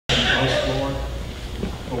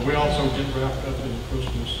But we also get wrapped up in the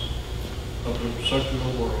Christmas of the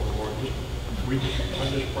secular world, Lord. I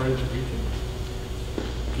just pray that we can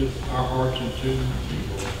get our hearts in tune with you,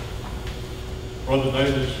 Lord. Brother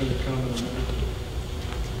David is going to come in a minute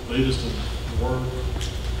to lead us in the word,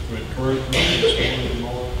 to encourage us this morning,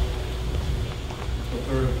 Lord. But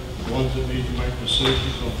there are ones that need to make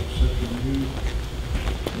decisions on accepting you,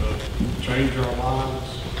 change our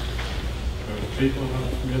lives. There are people in our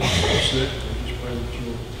midst that are sick. We just pray that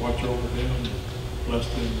you'll watch over them and bless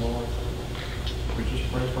them, Lord. We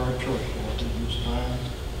just pray for our church, Lord, in this time.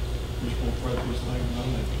 We just want to pray these things in thy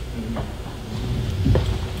name. Amen.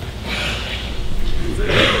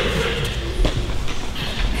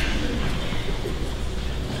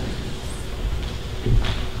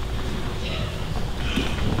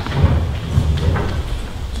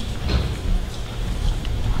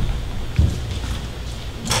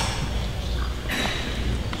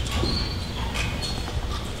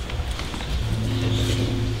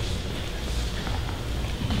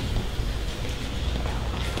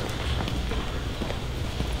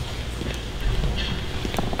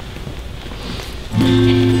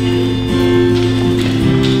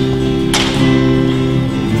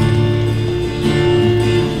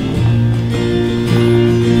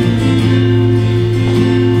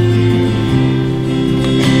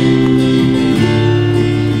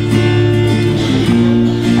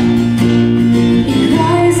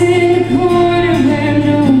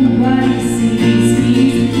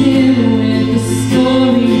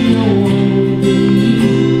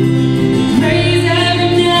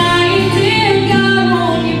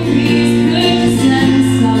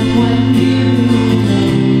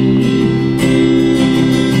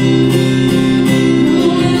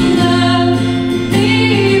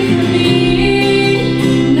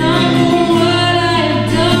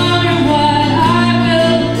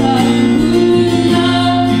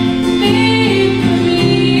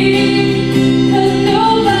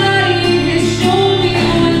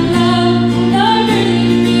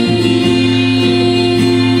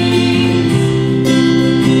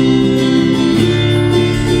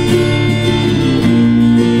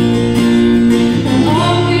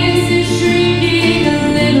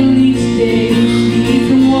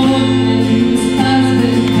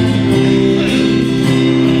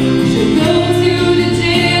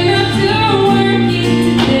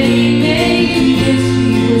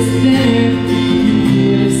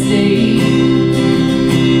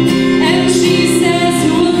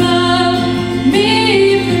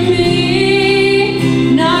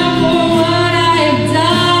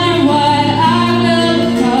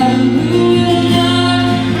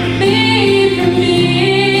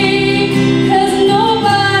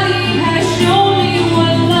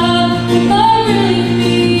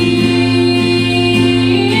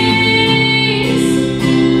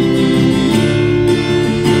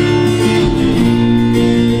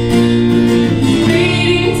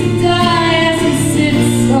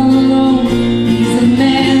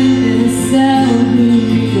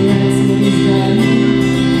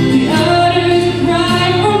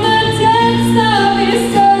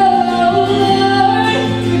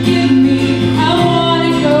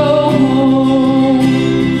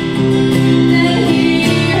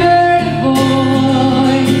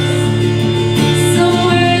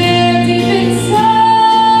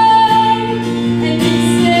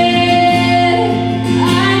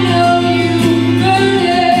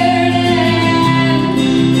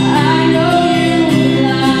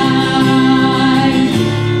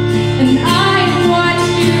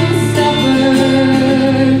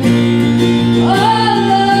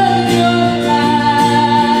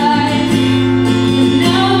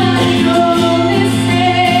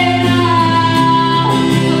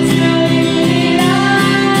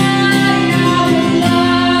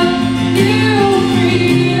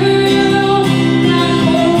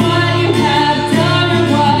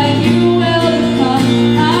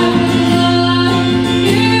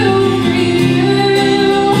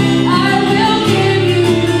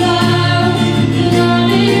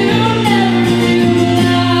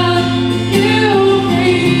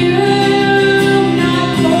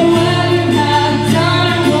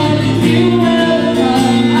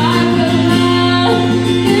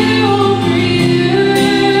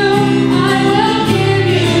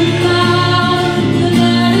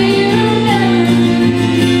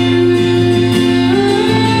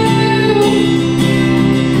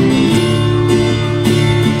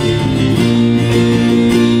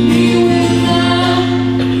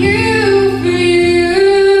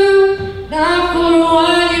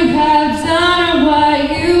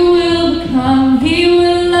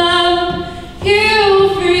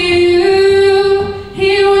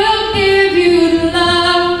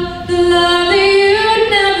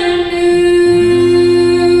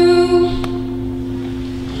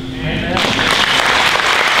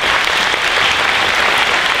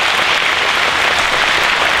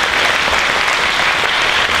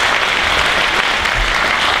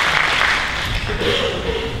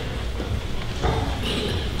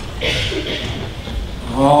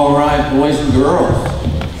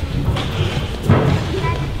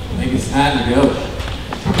 time to go.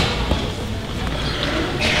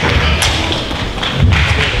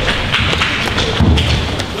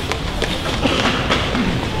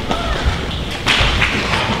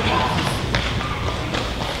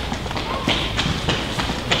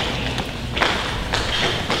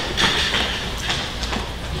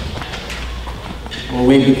 Well,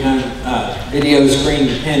 we become video screen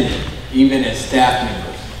dependent, even as staff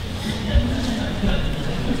members.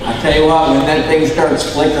 I tell you what, when that thing starts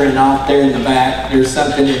flickering off there in the back, there's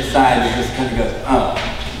something inside that just kind of goes, oh.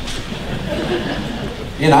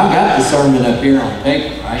 You know, I've got the sermon up here on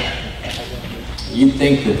paper, right? You'd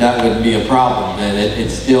think that that wouldn't be a problem, but it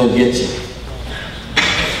still gets you.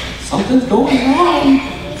 Something's going wrong.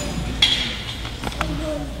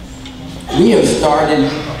 We have started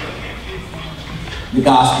the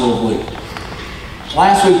Gospel of Luke.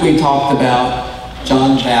 Last week we talked about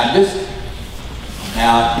John the Baptist,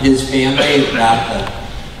 about his family, about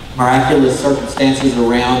the miraculous circumstances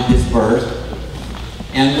around his birth.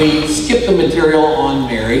 And we skipped the material on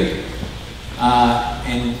Mary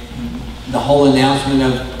and the whole announcement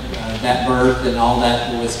of that birth and all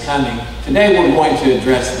that was coming. Today we're going to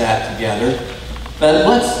address that together. But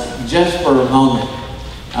let's just for a moment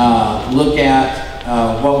look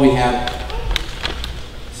at what we have.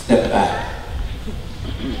 Step back.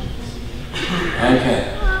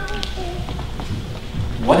 Okay.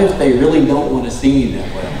 What if they really don't want to see me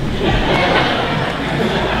that well?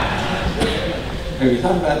 Have you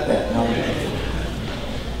thought about that? No.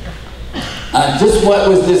 Just what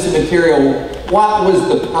was this material? What was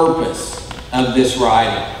the purpose of this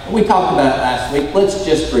writing? We talked about it last week. Let's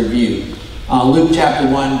just review. Luke chapter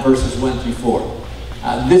 1, verses 1 through 4.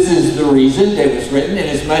 This is the reason that it was written,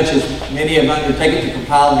 inasmuch as many have undertaken to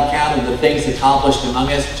compile an account of the things accomplished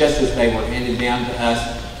among us, just as they were handed down to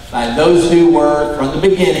us by those who were from the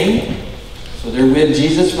beginning. So they're with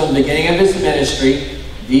Jesus from the beginning of his ministry.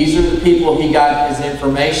 These are the people he got his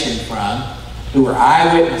information from, who were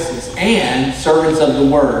eyewitnesses and servants of the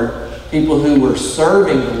word, people who were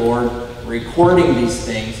serving the Lord, recording these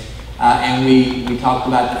things. And we talked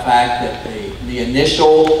about the fact that the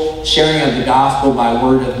initial sharing of the gospel by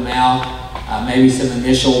word of mouth, maybe some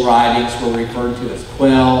initial writings were referred to as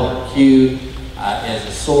Quell or Q as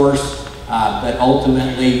a source, but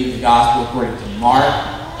ultimately the gospel according to Mark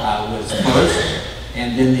was first,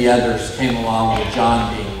 and then the others came along with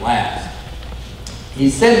John being last. He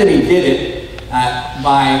said that he did it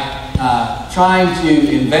by trying to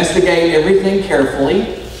investigate everything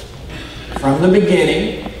carefully from the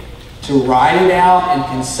beginning, to write it out in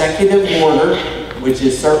consecutive order, which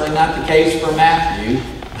is certainly not the case for Matthew.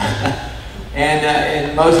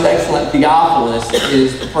 And most excellent Theophilus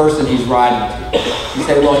is the person he's writing to. You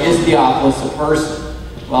say, well, is Theophilus a person?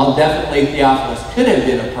 Well, definitely Theophilus could have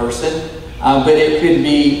been a person, but it could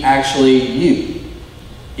be actually you,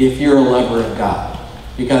 if you're a lover of God,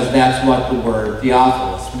 because that's what the word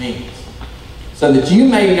Theophilus means. So that you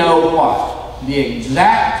may know what? The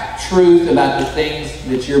exact truth about the things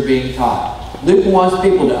that you're being taught. Luke wants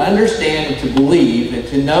people to understand and to believe and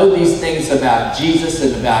to know these things about Jesus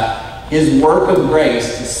and about his work of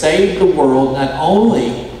grace to save the world, not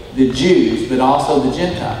only the Jews, but also the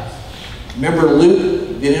Gentiles. Remember,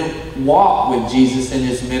 Luke didn't walk with Jesus in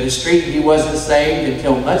his ministry. He wasn't saved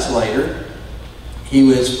until much later. He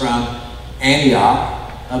was from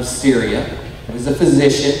Antioch of Syria. He was a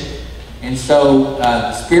physician. And so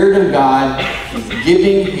the Spirit of God is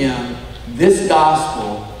giving him this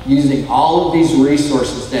gospel using all of these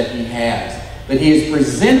resources that he has. But he is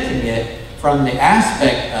presenting it from the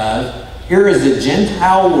aspect of, here is a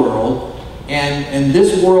Gentile world, and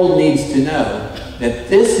this world needs to know that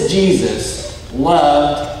this Jesus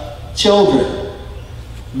loved children.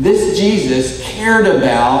 This Jesus cared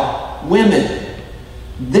about women.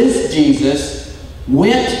 This Jesus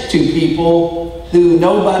went to people who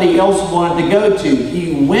nobody else wanted to go to.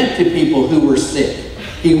 He went to people who were sick.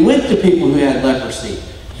 He went to people who had leprosy.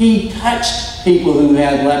 He touched people who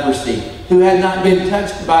had leprosy, who had not been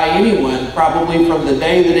touched by anyone probably from the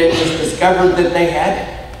day that it was discovered that they had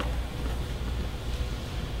it.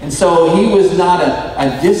 And so he was not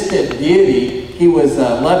a distant deity. He was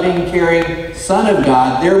a loving, caring Son of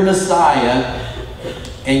God, their Messiah,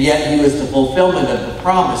 and yet he was the fulfillment of the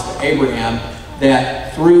promise to Abraham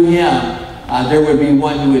that through him there would be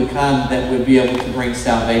one who would come that would be able to bring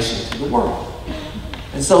salvation to the world.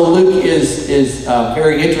 And so Luke is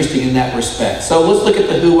very interesting in that respect. So let's look at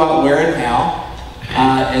the who, what, where, and how.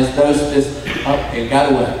 As those just, oh, it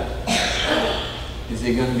got away. Is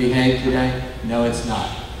it going to behave today? No, it's not.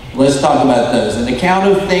 Let's talk about those. An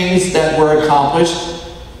account of things that were accomplished.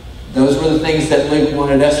 Those were the things that Luke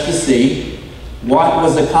wanted us to see. what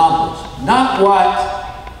was accomplished. Not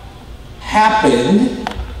what happened,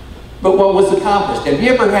 but what was accomplished. Have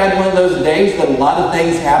you ever had one of those days that a lot of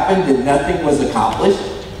things happened and nothing was accomplished?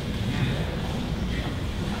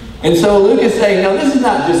 And so Luke is saying, no, this is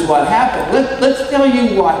not just what happened. Let's tell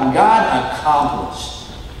you what God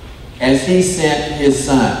accomplished as he sent his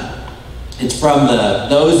son. It's from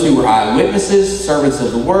those who were eyewitnesses, servants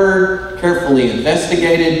of the word, carefully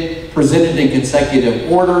investigated, presented in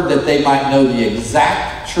consecutive order that they might know the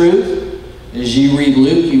exact truth. As you read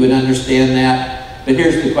Luke, you would understand that. But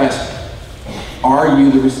here's the question. Are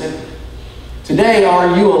you the recipient? Today,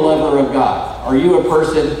 are you a lover of God? Are you a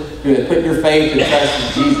person who has put your faith and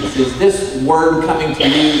trust in Jesus? Is this word coming to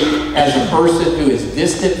you as a person who is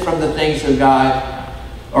distant from the things of God?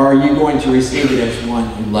 Or are you going to receive it as one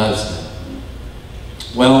who loves Him?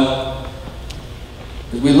 Well,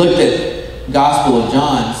 as we looked at Gospel of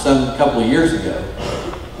John a couple of years ago,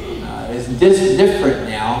 it's different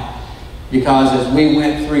now because as we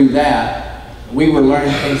went through that, we were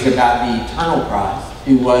learning things about the eternal Christ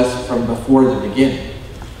who was from before the beginning.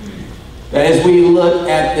 But as we look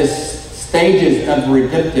at this stages of the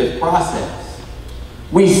redemptive process,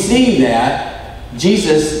 we see that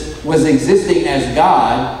Jesus was existing as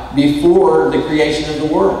God before the creation of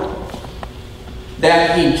the world.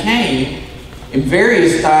 That he came in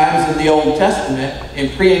various times in the Old Testament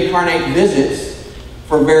in pre-incarnate visits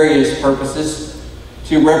for various purposes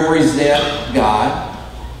to represent God.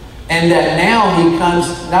 And that now he comes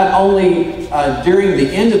not only during the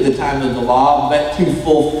end of the time of the law, but to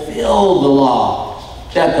fulfill the law.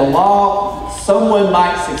 That the law, someone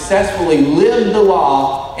might successfully live the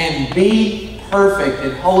law and be perfect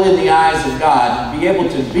and holy in the eyes of God and be able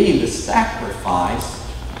to be the sacrifice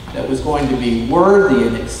that was going to be worthy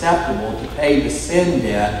and acceptable to pay the sin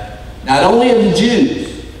debt, not only of the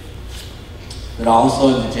Jews, but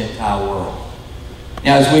also in the Gentile world.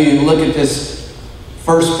 Now, as we look at this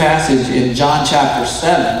first passage in John chapter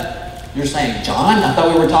 7, you're saying, John? I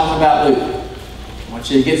thought we were talking about Luke. I want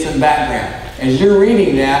you to get some background. As you're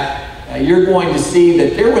reading that, you're going to see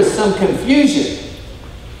that there was some confusion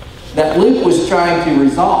that Luke was trying to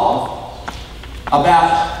resolve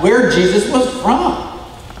about where Jesus was from.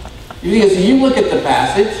 Because you look at the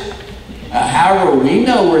passage, however, we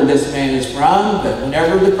know where this man is from, but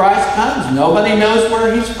whenever the Christ comes, nobody knows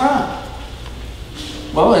where he's from.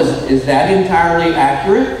 Well, is that entirely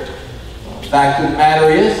accurate? The fact of the matter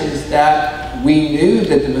is that we knew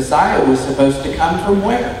that the Messiah was supposed to come from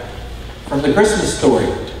where? From the Christmas story.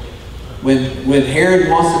 When Herod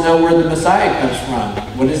wants to know where the Messiah comes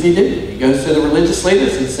from, what does he do? He goes to the religious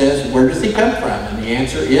leaders and says, where does he come from? And the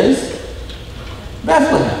answer is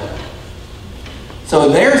Bethlehem. So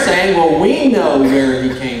they're saying, well, we know where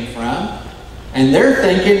he came from. And they're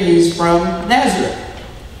thinking he's from Nazareth.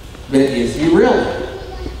 But is he really?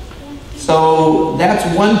 So that's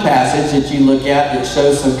one passage that you look at that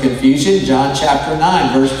shows some confusion. John chapter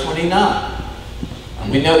 9, verse 29.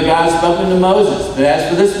 And we know that God has spoken to Moses. But as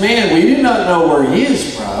for this man, we do not know where he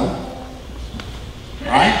is from.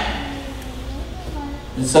 Right?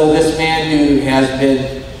 And so this man who has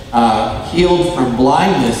been healed from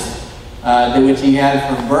blindness, which he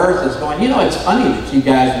had from birth, is going, it's funny that you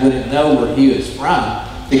guys wouldn't know where he was from,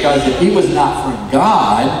 because if he was not from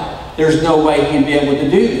God, there's no way he'd be able to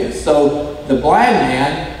do this. So the blind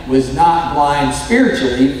man was not blind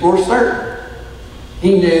spiritually for certain.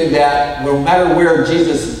 He knew that no matter where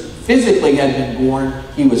Jesus physically had been born,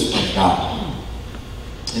 he was from God.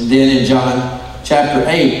 And then in John chapter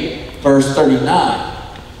 8, verse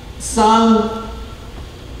 39, some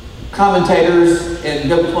commentators and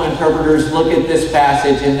biblical interpreters look at this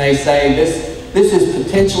passage and they say this is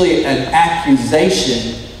potentially an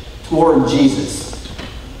accusation toward Jesus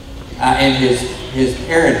and his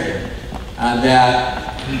parenting.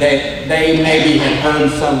 That they maybe had heard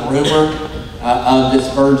some rumor of this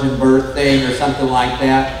virgin birth thing or something like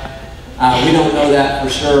that. We don't know that for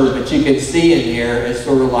sure, but you can see in here it's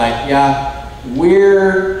sort of like, yeah,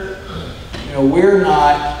 we're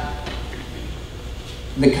not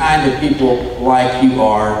the kind of people like you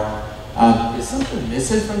are. Is something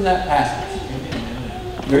missing from that passage?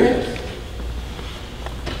 There is.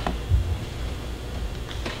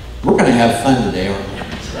 We're going to have fun today, aren't we?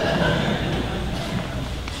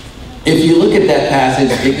 If you look at that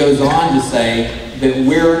passage, it goes on to say that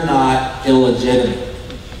we're not illegitimate.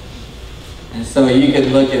 And so you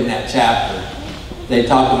can look in that chapter. They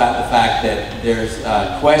talk about the fact that there's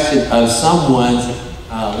a question of someone's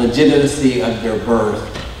legitimacy of their birth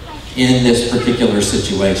in this particular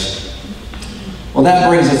situation. Well, that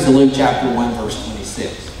brings us to Luke chapter 1, verse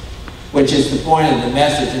 26, which is the point of the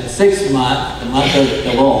message. In the 6th month, the month of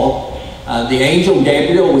Elul, The angel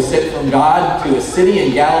Gabriel was sent from God to a city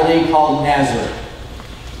in Galilee called Nazareth.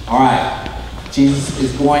 All right, Jesus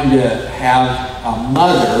is going to have a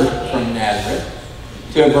mother from Nazareth,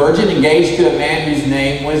 to a virgin engaged to a man whose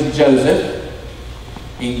name was Joseph,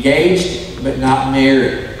 engaged but not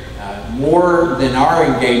married. More than our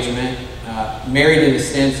engagement, married in the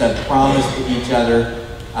sense of promise to each other,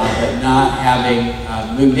 but not having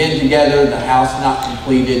moved in together, the house not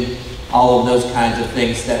completed, all of those kinds of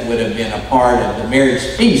things that would have been a part of the marriage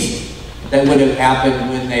feast that would have happened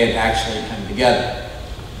when they had actually come together.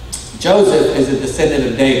 Joseph is a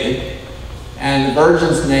descendant of David, and the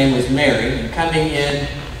virgin's name was Mary. And coming in,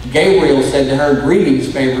 Gabriel said to her,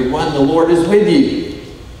 "Greetings, favored one, the Lord is with you."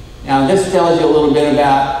 Now this tells you a little bit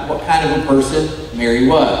about what kind of a person Mary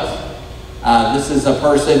was. This is a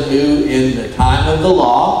person who, in the time of the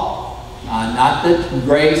law, not the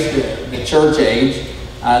grace, the church age,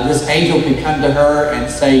 this angel could come to her and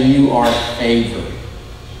say, "You are favored.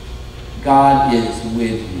 God is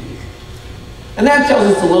with you." And that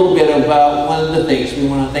tells us a little bit about one of the things we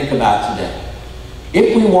want to think about today.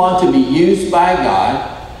 If we want to be used by God,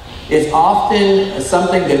 it's often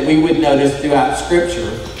something that we would notice throughout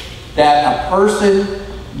Scripture, that a person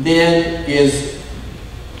then is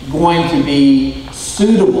going to be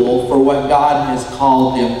suitable for what God has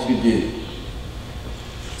called them to do.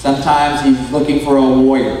 Sometimes he's looking for a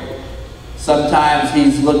warrior. Sometimes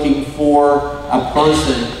he's looking for a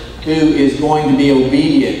person who is going to be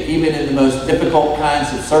obedient, even in the most difficult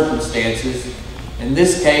kinds of circumstances. In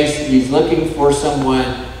this case, he's looking for someone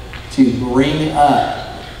to bring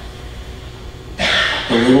up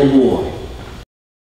the little boy.